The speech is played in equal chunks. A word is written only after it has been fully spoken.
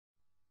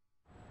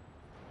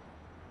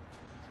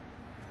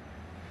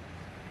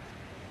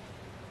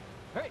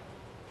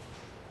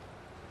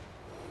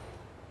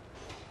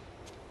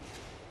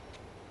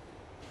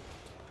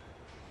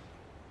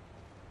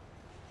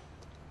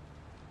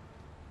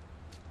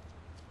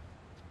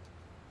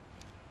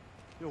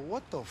Yo,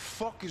 what the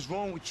fuck is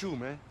wrong with you,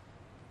 man?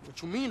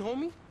 What you mean,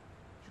 homie?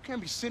 You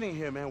can't be sitting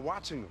here, man,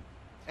 watching them.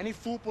 Any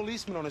fool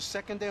policeman on the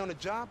second day on the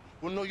job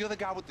will know you're the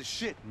guy with the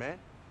shit, man.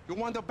 You'll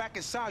wind up back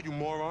inside, you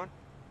moron.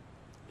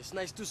 It's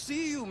nice to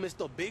see you,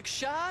 Mr. Big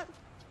Shot.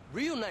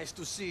 Real nice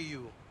to see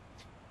you.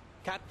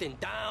 Captain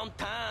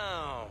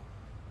Downtown.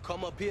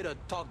 Come up here to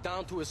talk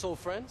down to his old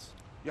friends?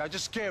 Yeah, I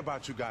just care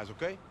about you guys,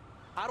 okay?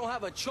 I don't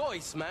have a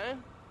choice,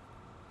 man.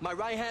 My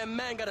right-hand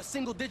man got a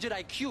single-digit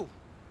IQ.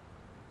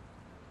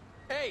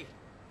 Hey,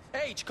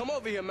 H, come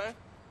over here, man.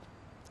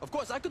 Of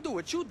course, I could do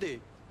what you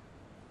did.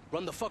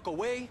 Run the fuck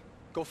away,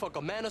 go fuck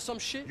a man or some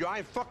shit. Yo, I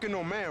ain't fucking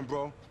no man,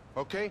 bro,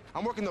 okay?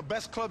 I'm working the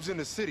best clubs in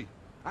the city.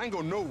 I ain't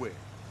go nowhere.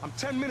 I'm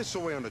 10 minutes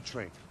away on the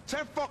train.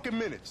 10 fucking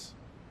minutes.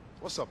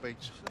 What's up,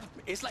 H?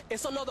 It's like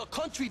it's another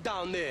country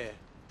down there.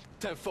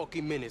 10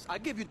 fucking minutes. I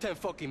give you 10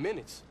 fucking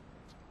minutes.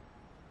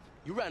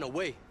 You ran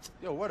away.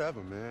 Yo,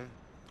 whatever, man.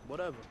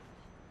 Whatever.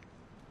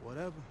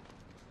 Whatever.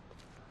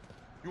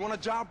 You want a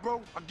job,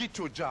 bro? I'll get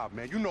you a job,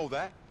 man. You know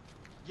that.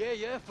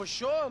 Yeah, for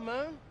sure,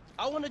 man.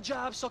 I want a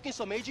job sucking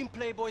some aging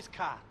playboy's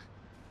cock.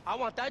 I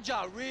want that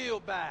job real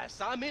bad.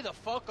 Sign me the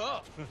fuck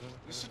up. You're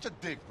such a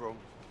dick, bro.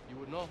 You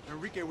would know.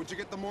 Enrique, would you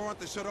get the moron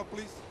to shut up,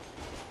 please?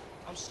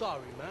 I'm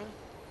sorry, man.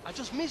 I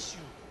just miss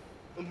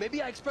you.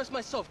 Maybe I expressed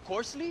myself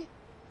coarsely,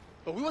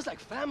 but we was like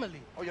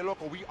family. Oh, yeah,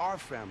 loco, we are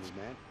family,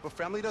 man. But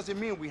family doesn't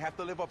mean we have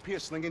to live up here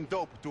slinging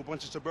dope to a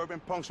bunch of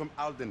suburban punks from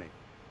Alderney.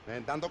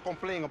 Man, dando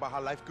complain about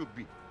how life could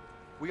be.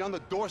 We on the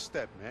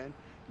doorstep, man.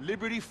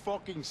 Liberty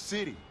fucking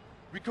city.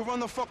 We could run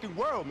the fucking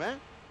world, man.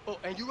 Oh,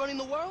 and you running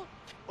the world?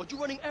 Or you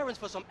running errands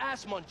for some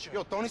ass muncher?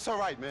 Yo, Tony's all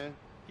right, man.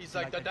 He's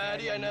like the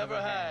daddy I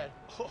never had.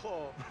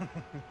 Oh,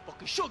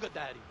 fucking sugar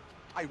daddy.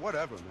 Hey,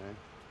 whatever, man.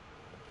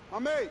 My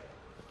mate.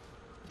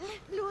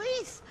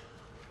 Luis,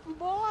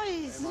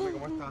 boys. Hey, mami,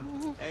 ¿cómo está?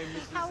 Hey,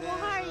 Mrs. How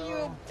are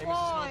you,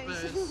 Hey,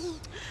 Mrs. boys? Lopez.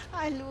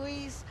 Hi,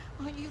 Luis.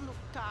 Oh, you look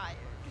tired.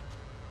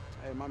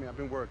 Hey, mommy, I've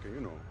been working,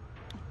 you know.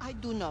 I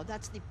do know,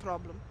 that's the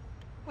problem.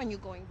 When you're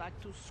going back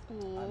to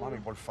school. Ay,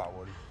 mami, por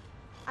favor.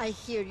 I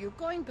hear you're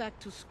going back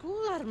to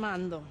school,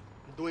 Armando.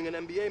 Doing an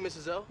MBA,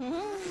 Mrs. L.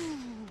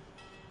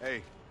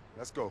 Hey,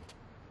 let's go.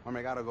 Mommy,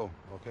 I gotta go,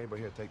 okay? But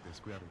here, take this.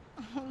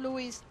 Cuídate.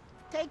 Luis,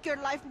 take your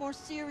life more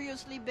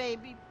seriously,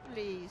 baby,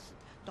 please.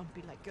 Don't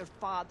be like your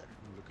father.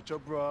 Look at your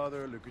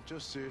brother, look at your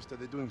sister.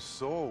 They're doing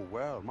so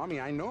well. Mommy,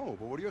 I know,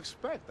 but what do you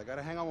expect? I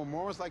gotta hang out with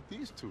morons like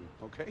these two,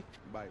 okay?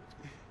 Bye.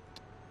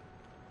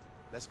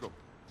 Let's go.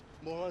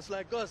 Morons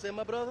like us, eh,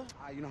 my brother?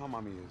 Ah, you know how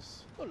mommy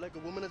is. Oh, like a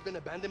woman has been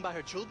abandoned by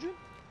her children?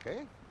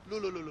 Okay?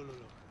 Look. I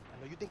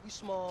know you think we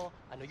small.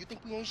 I know you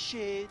think we ain't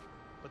shit.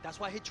 But that's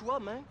why I hit you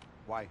up, man.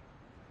 Why?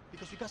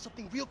 Because we got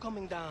something real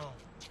coming down.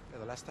 Yeah,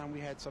 the last time we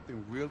had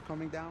something real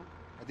coming down,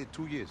 I did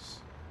 2 years.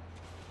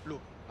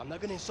 Look, I'm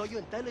not gonna insult your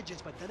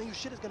intelligence by telling you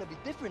shit is gonna be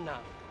different now.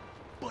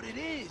 But it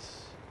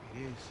is.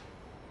 It is.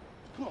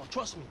 Come on,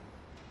 trust me.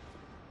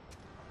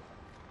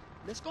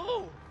 Let's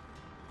go.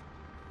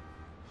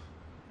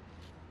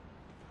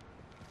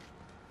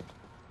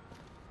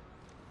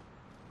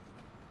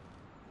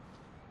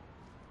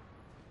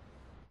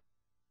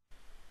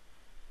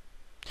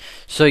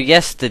 So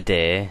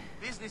yesterday,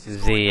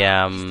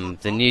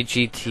 the new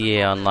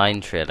GTA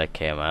Online trailer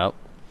came out,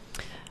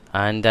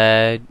 and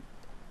to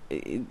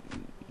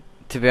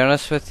be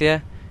honest with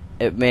you,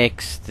 it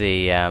makes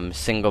the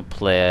single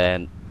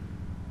player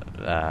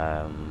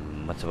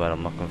what's the word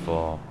I'm looking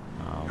for?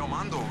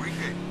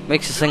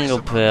 Makes the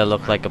single player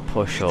look like a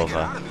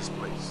pushover.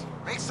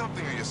 Make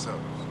something of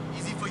yourself.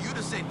 Easy for you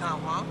to say, Don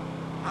Juan.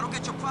 I don't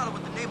get your problem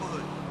with the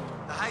neighborhood.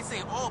 The heights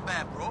ain't all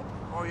bad, bro.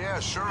 Oh, yeah,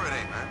 sure it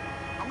ain't, man.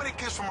 How many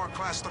kids from our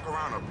class stuck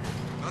around up here?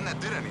 None that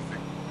did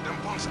anything. Them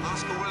punks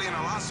Oscar, Willie, and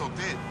Alonso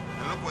did.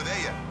 And look where they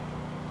at.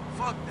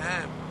 Fuck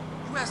them.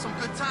 You had some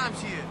good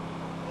times here.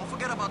 Don't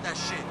forget about that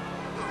shit.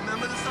 You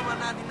remember the summer of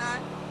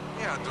 '99?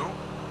 Yeah, I do.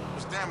 It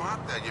was damn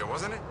hot that year,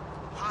 wasn't it?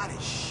 Hot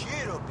as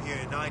shit up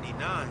here in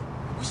 '99.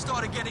 We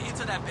started getting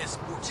into that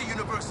Vespucci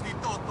University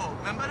Toto.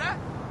 Remember that?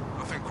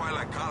 Nothing quite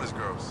like college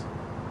girls.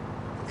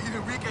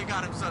 Even Enrique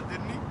got him some,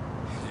 didn't he?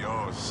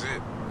 Yo,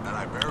 shit. That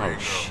Iberian Oh girl.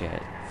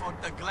 shit. Fuck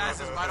the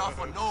glasses right off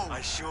her nose. I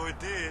sure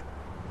did.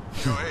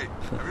 Yo, hey,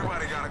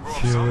 everybody gotta grow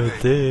up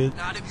someday. did.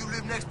 Now, if you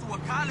live next to a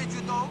college,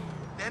 you know,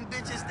 them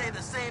bitches stay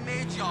the same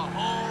age your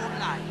whole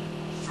life.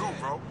 True,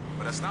 bro.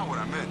 But that's not what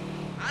I meant.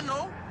 I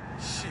know.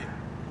 Shit.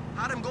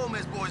 How them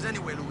Gomez boys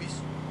anyway, Luis?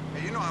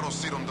 Hey, you know I don't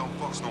see them dumb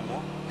fucks no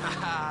more.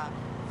 Haha.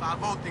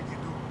 5-0 think you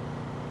do.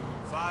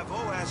 5-0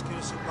 asking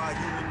us about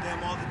you and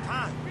them all the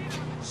time.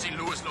 See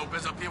Luis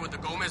Lopez up here with the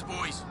Gomez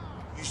boys?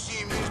 You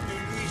see Mr.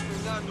 Luis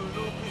Fernando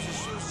Lopez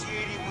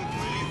associated with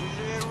Willie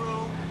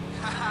Valero?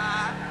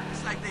 Haha.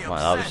 It's like they Well,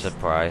 that was obsessed.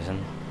 surprising.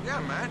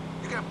 Yeah, man.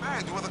 You get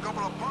bagged with a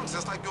couple of punks.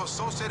 That's like you're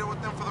associated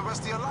with them for the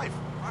rest of your life.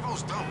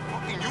 Rival's dumb.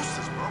 Fucking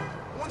useless, bro.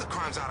 No wonder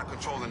crime's out of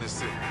control in this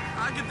city.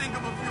 I can think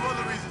of a few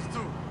other reasons,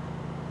 too.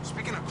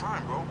 Speaking of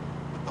crime, bro,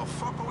 what the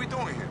fuck are we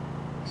doing here?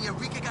 Me and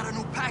Enrique got a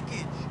new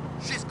package.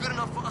 Shit's good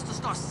enough for us to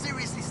start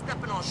seriously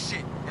stepping on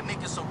shit and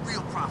making some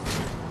real profit.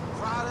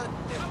 Product,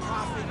 then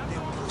profit,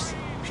 then pussy.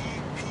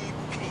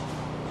 PPP.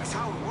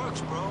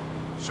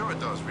 Sure it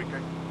does, Rique.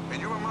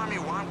 And you remind me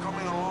why I'm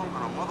coming along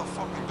on a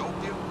motherfucking dope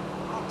deal?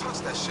 I don't touch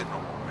that shit no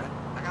more, man.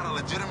 I got a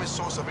legitimate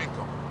source of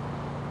income.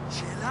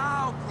 Chill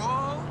out,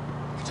 bro.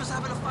 You're just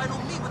having a final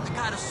meet with the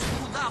guy to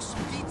smooth out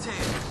some details.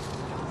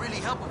 It would really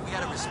help if we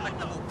had a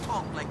respectable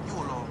punk like you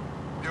along.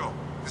 Yo,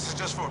 this is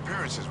just for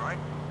appearances, right?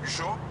 You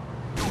sure?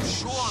 Yo,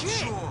 sure, I'm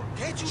Shit. sure.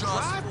 Can't you just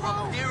drive, for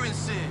bro?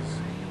 appearances.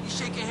 He's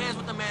shaking hands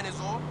with the man is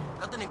all.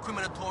 Nothing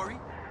incriminatory.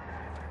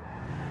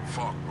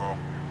 Fuck, bro.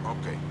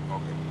 Okay.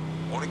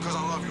 Only because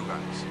I love you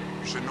guys.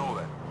 You should know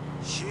that.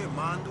 Shit,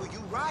 Mondo, you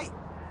right.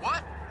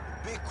 What?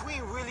 Big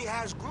Queen really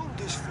has groomed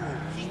this fool.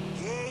 He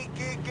gay.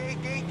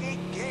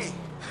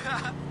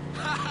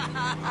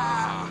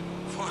 Ah,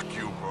 fuck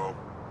you, bro.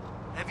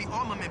 Heavy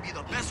armament be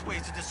the best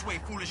ways to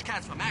dissuade foolish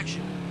cats from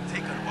action.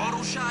 Take an auto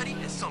shotty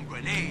and some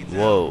grenades.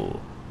 Whoa.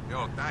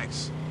 Yo,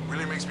 thanks.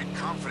 Really makes me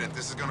confident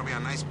this is gonna be a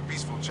nice,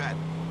 peaceful chat.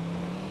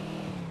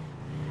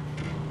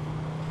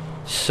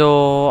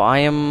 So I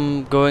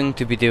am going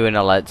to be doing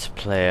a let's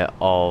play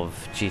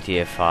of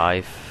GTA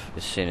 5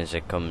 as soon as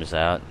it comes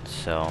out.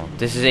 So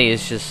this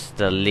is just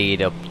the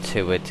lead up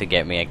to it to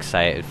get me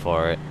excited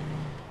for it.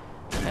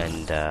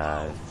 And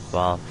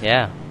well,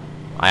 yeah,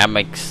 I am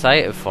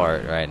excited for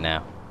it right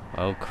now.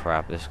 Oh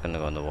crap, this is gonna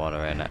go in the water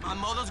right now. My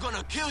mother's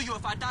gonna kill you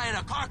if I die in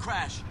a car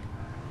crash.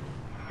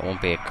 It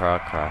won't be a car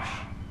crash.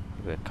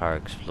 It'll be a car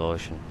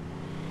explosion.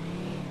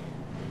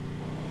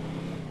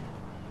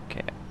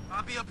 Okay,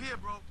 I'll be up here,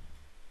 bro.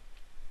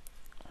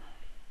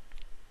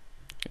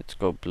 let's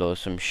go blow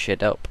some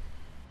shit up.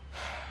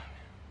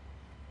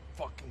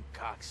 Fucking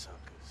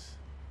cocksuckers.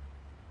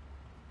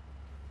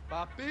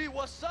 Papi,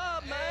 what's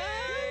up, man?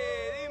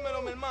 Hey,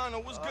 dímelo, mi hermano.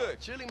 What's good?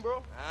 Chilling,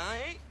 bro.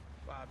 Aight.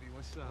 Bobby,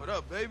 what's up? What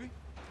up, baby?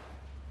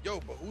 Yo,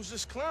 but who's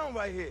this clown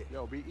right here?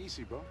 Yo, be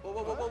easy, bro.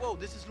 Whoa.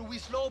 This is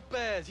Luis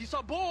Lopez. He's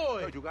our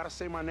boy. Yo, you gotta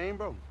say my name,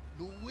 bro.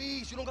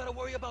 Luis, you don't gotta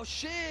worry about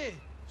shit.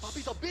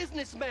 Papi's a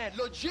businessman,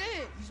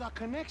 legit. He's our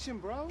connection,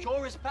 bro.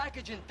 Purest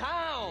package in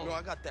town. You know,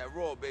 I got that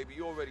raw, baby.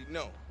 You already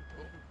know.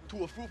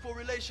 To a fruitful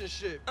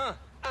relationship. Oh,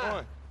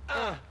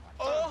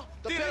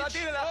 The tírala, pitch.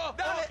 tírala.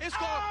 Dale. It's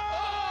gone.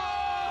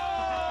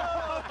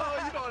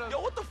 You know Yo,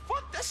 what the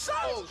fuck? That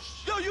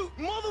sounds. Yo, you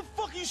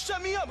motherfucker, you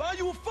set me up, huh?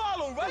 You were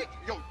following, right?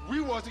 Yo,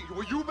 we wasn't.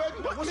 Were you, baby?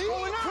 What's Me?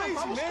 going on? Crazy,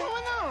 bro? What's man.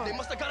 going on? They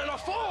must have gotten our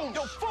phones.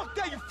 Yo, fuck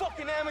that, you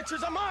fucking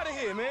amateurs. I'm out of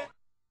here, man.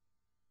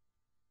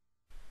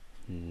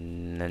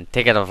 And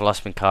take it, I've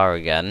lost my car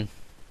again.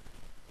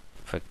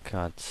 For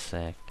God's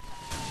sake.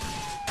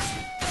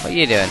 What are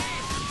you doing?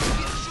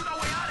 Shoot our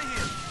way out of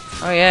here.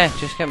 Oh yeah,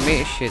 just get me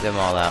to shoot them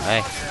all out,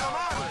 eh? The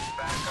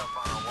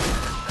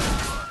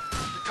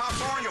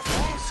cops are on your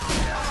phones? How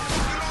the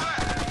fuck you know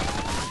that?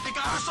 I think I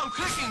heard some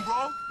clicking,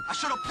 bro. I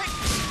should have picked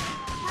it.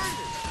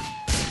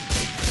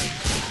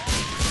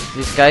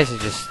 These guys are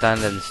just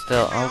standing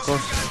still. Oh, go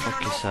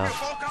fuck yourself.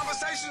 Phone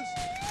conversations?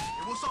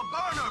 It was a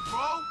burner,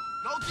 bro.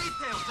 No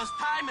details, just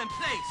time and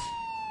place.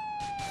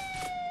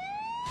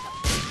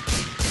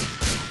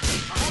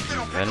 I hope they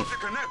don't pick Vent. up the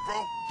connect,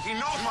 bro. He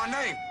knows my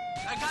name.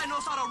 That guy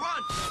knows how to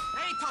run.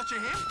 They ain't touching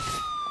him.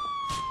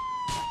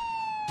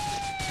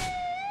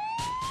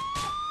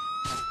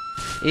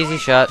 Easy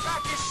shot.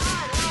 Back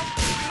inside, we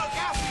look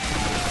out for you.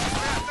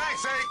 Yeah,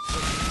 thanks,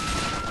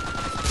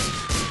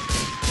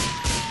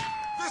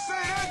 This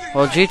ain't ending.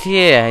 Well,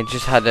 GTA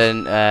just had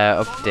an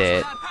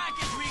update. That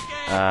package,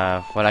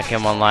 Rique. When I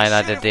came online,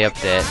 I did the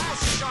update.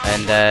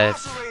 And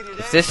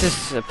if this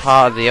is a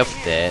part of the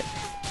update,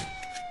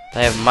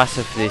 they have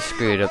massively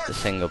screwed up the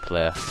single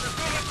player.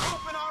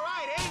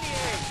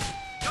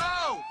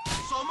 Yo,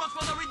 so much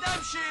for the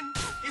redemption.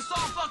 It's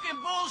all fucking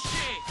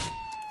bullshit.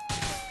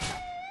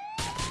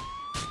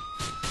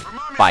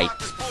 Remind me Bite. about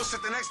this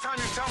bullshit the next time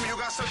you tell me you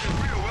got something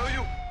real, will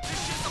you? This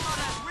shit's about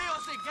as real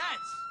as it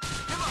gets.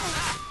 Give us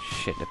that.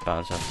 Shit, they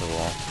bounced off the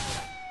wall.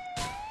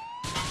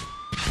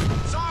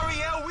 Sorry,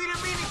 El, we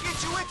didn't mean to get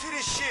you into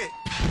this shit.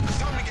 Just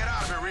tell me to get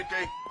out of here,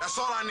 Rique. That's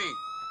all I need.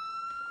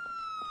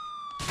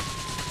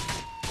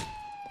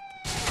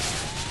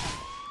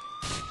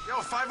 Yo,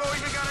 5-0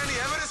 even got any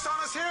evidence on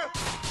us here?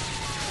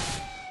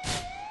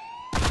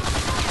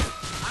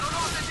 I don't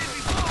know what they did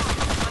before,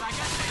 but I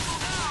guess they do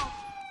now.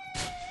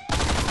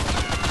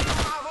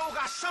 5-0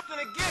 got something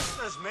against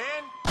us,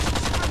 man.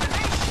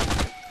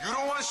 Discrimination. You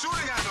don't want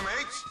shooting at them,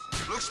 H.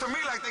 Looks to me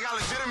like they got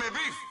legitimate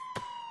beef.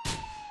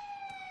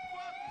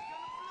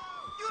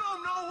 You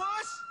don't know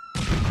us.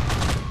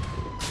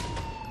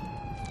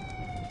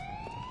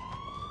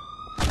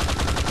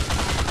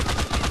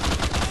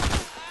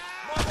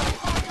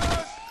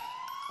 Motherfuckers!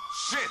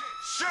 Shit!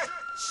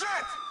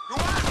 You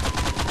want?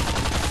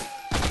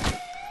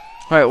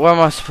 Right, where am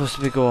I supposed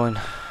to be going?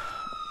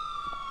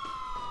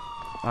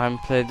 I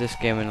haven't played this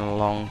game in a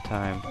long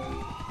time.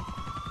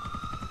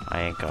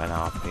 I ain't got an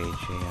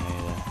RPG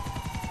either.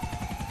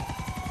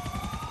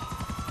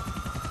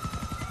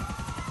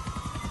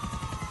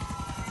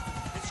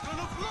 It's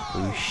gonna blow.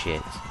 Oh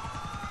shit.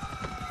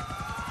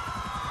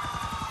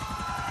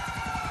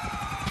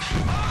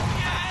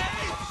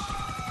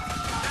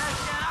 Let's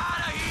get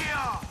out of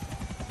here.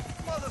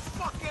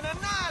 Motherfucking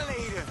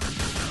annihilator.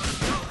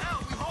 Yo,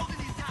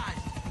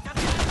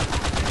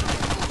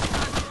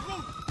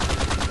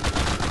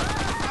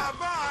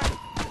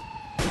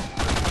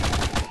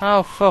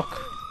 Oh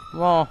fuck.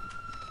 More.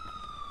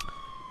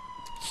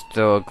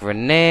 Store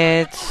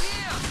grenades.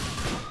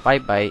 Bye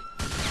bye.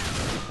 I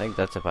think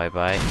that's a bye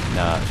bye.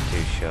 No, it's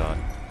too short.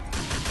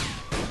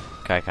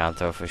 Guy can't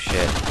throw for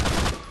shit.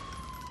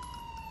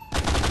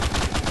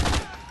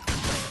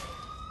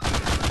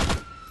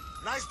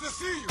 Nice to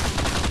see you.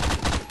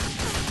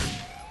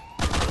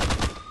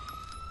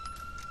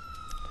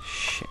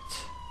 Shit.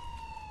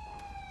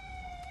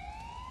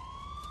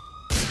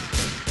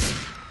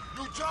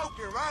 You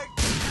joking, right?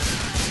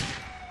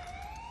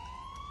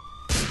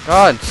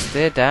 God,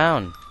 stay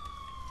down.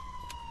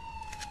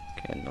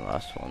 Okay, and the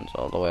last one's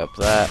all the way up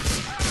there.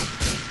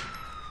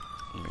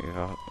 Move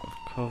out of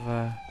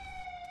cover.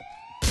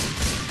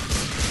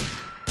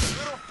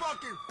 Little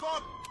fucking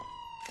fuck.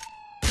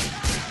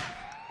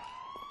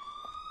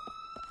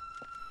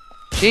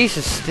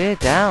 Jesus, stay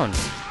down.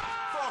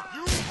 Fuck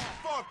you.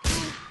 Fuck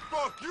you.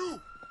 Fuck you.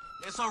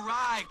 It's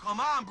alright.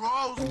 Come on,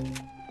 bros.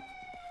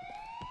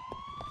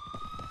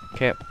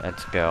 Okay,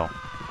 let's go.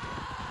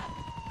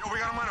 Yo, we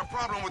got a minor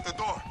problem with the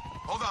door.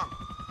 Hold on.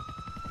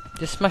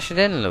 Just smash it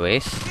in,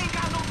 Luis. We ain't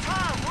got no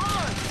time.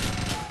 Run.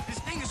 This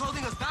thing is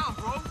holding us down,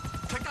 bro.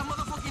 Check that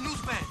motherfucking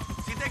newsstand.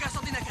 See if they got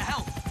something that can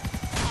help.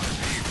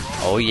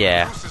 Oh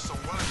yeah.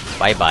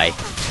 Bye bye.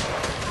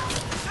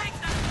 Take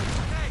that.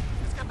 Okay,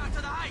 let's get back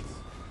to the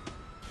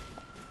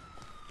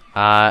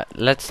heights.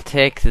 Let's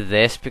take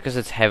this because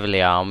it's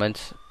heavily armored.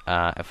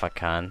 If I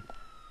can.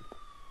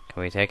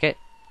 Can we take it?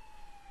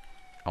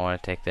 I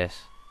want to take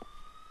this.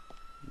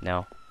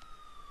 No.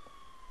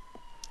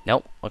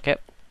 Nope. Okay.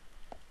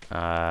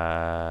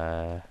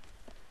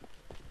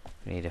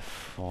 Need a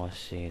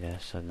 4-seater,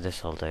 so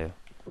this'll do.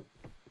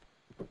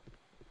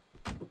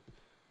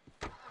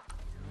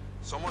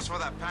 So much for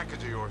that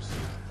package of yours.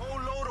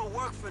 Whole load of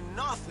work for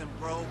nothing,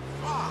 bro.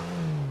 Fuck.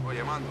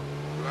 Oye, Mando,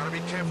 you gotta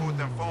be careful with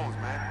them phones,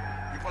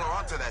 man. People are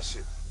onto that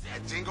shit.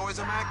 That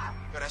jingoism act,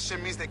 yo, that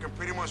shit means they can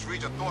pretty much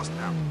read your thoughts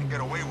now and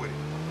get away with it.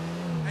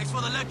 Thanks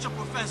for the lecture,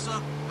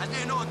 Professor. I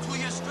didn't know a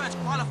 2-year stretch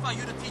qualified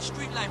you to teach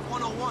Street Life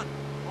 101.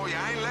 Oh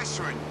yeah, I ain't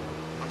lecturing you.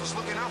 I'm just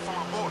looking out for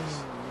my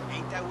boys.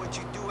 Ain't that what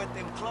you do at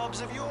them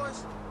clubs of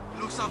yours?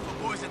 Looks out for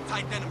boys in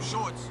tight denim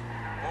shorts.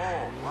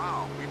 Oh,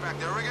 wow. We back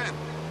there again.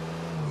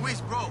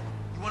 Luis, bro,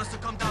 you want us to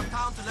come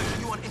downtown to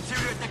lecture you on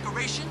interior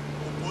decoration?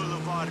 Or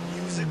boulevard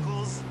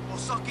musicals? Or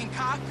sucking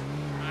cock?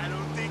 I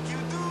don't think you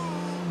do.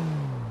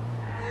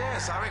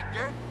 Yes, I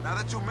reckon. Now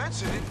that you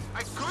mention it,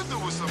 I could do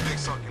with some big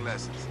sucking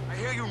lessons. I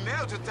hear you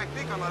nailed your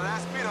technique on the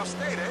last beat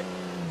upstate, eh?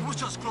 We was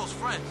just close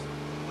friends.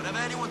 Whatever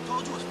anyone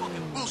told you was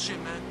fucking bullshit,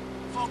 man.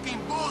 Fucking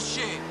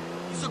bullshit.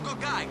 He's a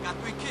good guy, got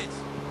 3 kids.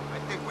 I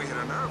think we hit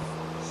a nerve.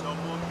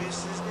 Someone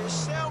misses their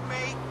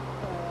cellmate.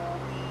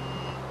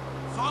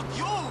 Fuck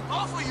you,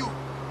 both of you.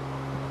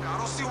 Now, I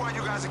don't see why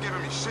you guys are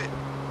giving me shit.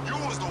 You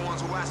was the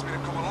ones who asked me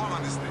to come along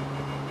on this thing.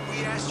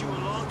 We asked you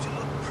along to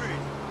look pretty.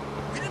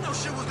 We didn't know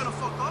shit was gonna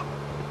fuck up.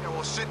 Yeah,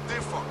 well, shit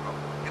did fuck up,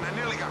 and I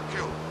nearly got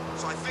killed.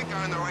 So I think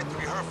I earned the right to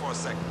be hurt for a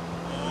second.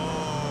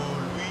 Oh,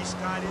 Luis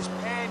got his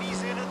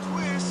panties in a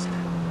twist.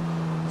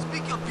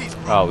 Speak your piece,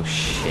 bro. Oh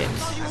shit.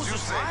 As you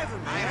say, I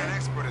ain't an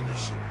expert in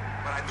this shit,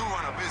 but I do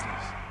run a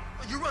business.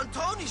 You run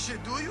Tony shit,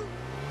 do you?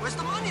 Where's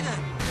the money then?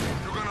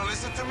 You gonna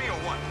listen to me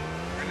or what?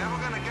 You're never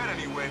gonna get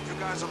anywhere if you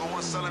guys are the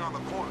ones selling on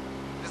the corner.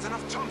 There's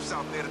enough chumps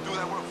out there to do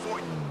that work for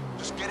you.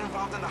 Just get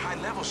involved in the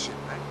high-level shit,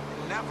 man.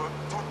 And never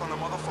talk on the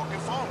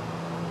motherfucking phone.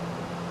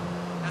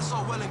 That's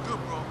all well and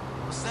good, bro.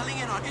 But selling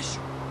ain't our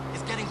issue.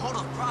 It's getting hold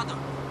of product.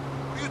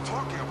 What are you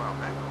talking about,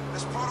 man?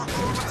 There's product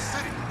all over the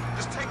city.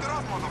 Just take it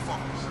off,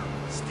 motherfuckers.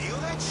 Steal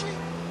that shit?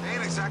 They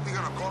ain't exactly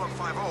gonna call it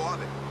 5-0, are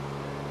they?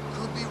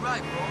 Could be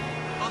right, bro.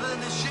 Other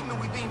than this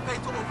shipment we being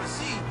paid to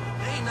oversee,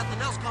 there ain't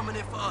nothing else coming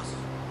in for us.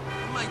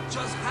 We might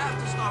just have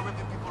to start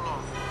ripping people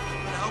off.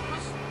 You gonna help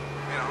us?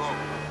 Hey, look,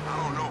 I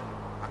don't know.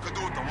 I could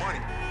do with the money.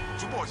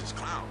 You boys is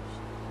clowns.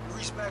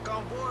 Luis back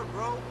on board,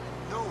 bro.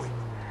 I know it.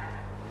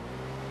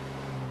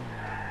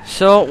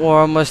 So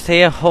we're almost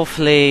here.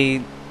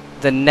 Hopefully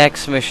the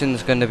next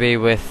mission's going to be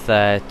with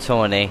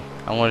Tony.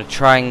 I'm going to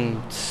try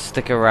and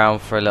stick around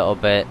for a little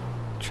bit.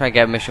 Try and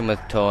get a mission with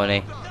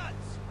Tony.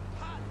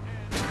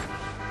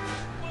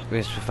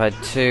 We've had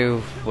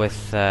 2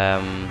 with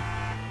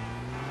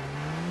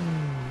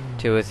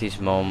his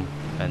mum,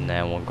 and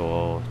then we'll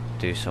go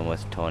do some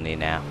with Tony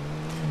now.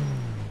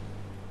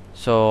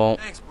 So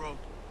Thanks, bro.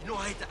 You know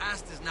I hate to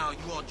ask this now,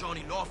 you all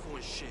Johnny Lawful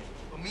and shit.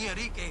 But me and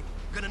Enrique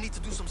gonna need to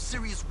do some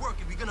serious work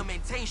if we're gonna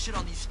maintain shit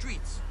on these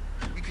streets.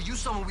 We could use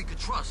someone we could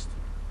trust.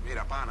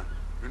 Mira, pana.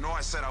 You know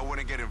I said I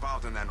wouldn't get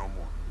involved in that no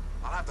more.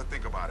 I'll have to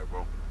think about it,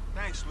 bro.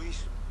 Thanks,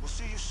 Luis. We'll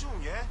see you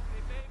soon, yeah?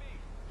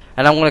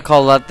 and I'm going to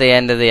call that the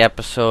end of the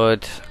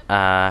episode.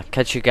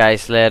 Catch you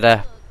guys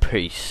later.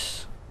 Peace.